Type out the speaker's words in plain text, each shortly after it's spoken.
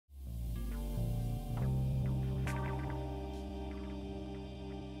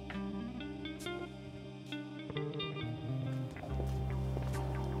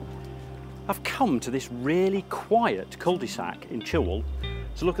I've come to this really quiet cul-de-sac in Chilwell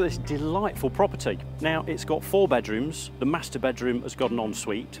to look at this delightful property. Now, it's got 4 bedrooms. The master bedroom has got an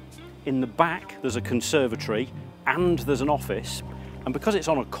ensuite. In the back, there's a conservatory and there's an office. And because it's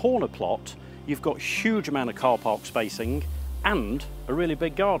on a corner plot, you've got a huge amount of car park spacing and a really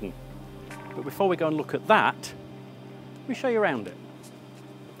big garden. But before we go and look at that, let me show you around it.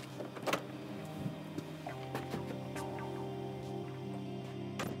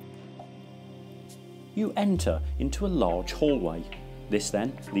 You enter into a large hallway. This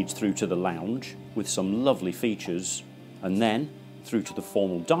then leads through to the lounge with some lovely features, and then through to the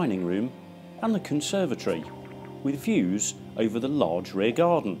formal dining room and the conservatory with views over the large rear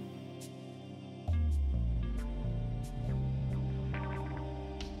garden.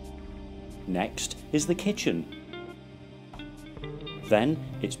 Next is the kitchen. Then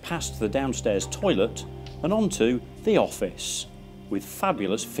it's past the downstairs toilet and onto the office with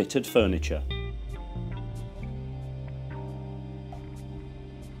fabulous fitted furniture.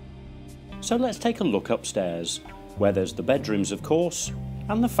 So let's take a look upstairs, where there's the bedrooms of course,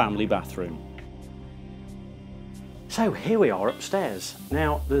 and the family bathroom. So here we are upstairs.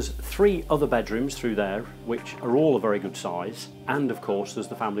 Now there's 3 other bedrooms through there, which are all a very good size, and of course there's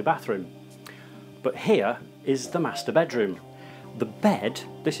the family bathroom. But here is the master bedroom. The bed,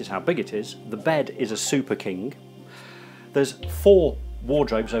 this is how big it is, the bed is a super king. There's 4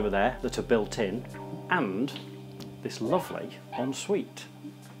 wardrobes over there that are built in, and this lovely ensuite.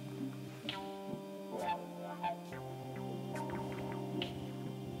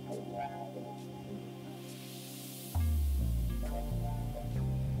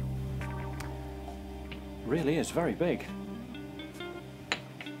 Really is very big.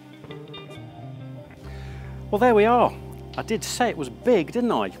 Well, there we are. I did say it was big,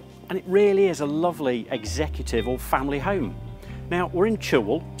 didn't I? And it really is a lovely executive or family home. Now, we're in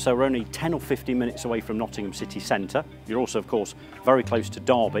Chilwell, so we're only 10 or 15 minutes away from Nottingham city centre. You're also, of course, very close to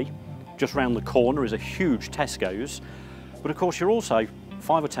Derby. Just round the corner is a huge Tesco's. But of course, you're also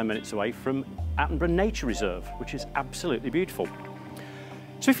 5 or 10 minutes away from Attenborough Nature Reserve, which is absolutely beautiful.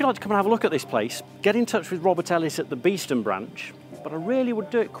 So if you'd like to come and have a look at this place, get in touch with Robert Ellis at the Beeston branch, but I really would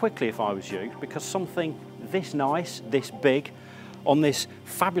do it quickly if I was you, because something this nice, this big, on this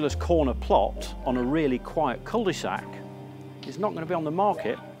fabulous corner plot on a really quiet cul-de-sac is not going to be on the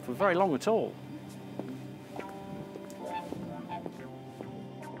market for very long at all.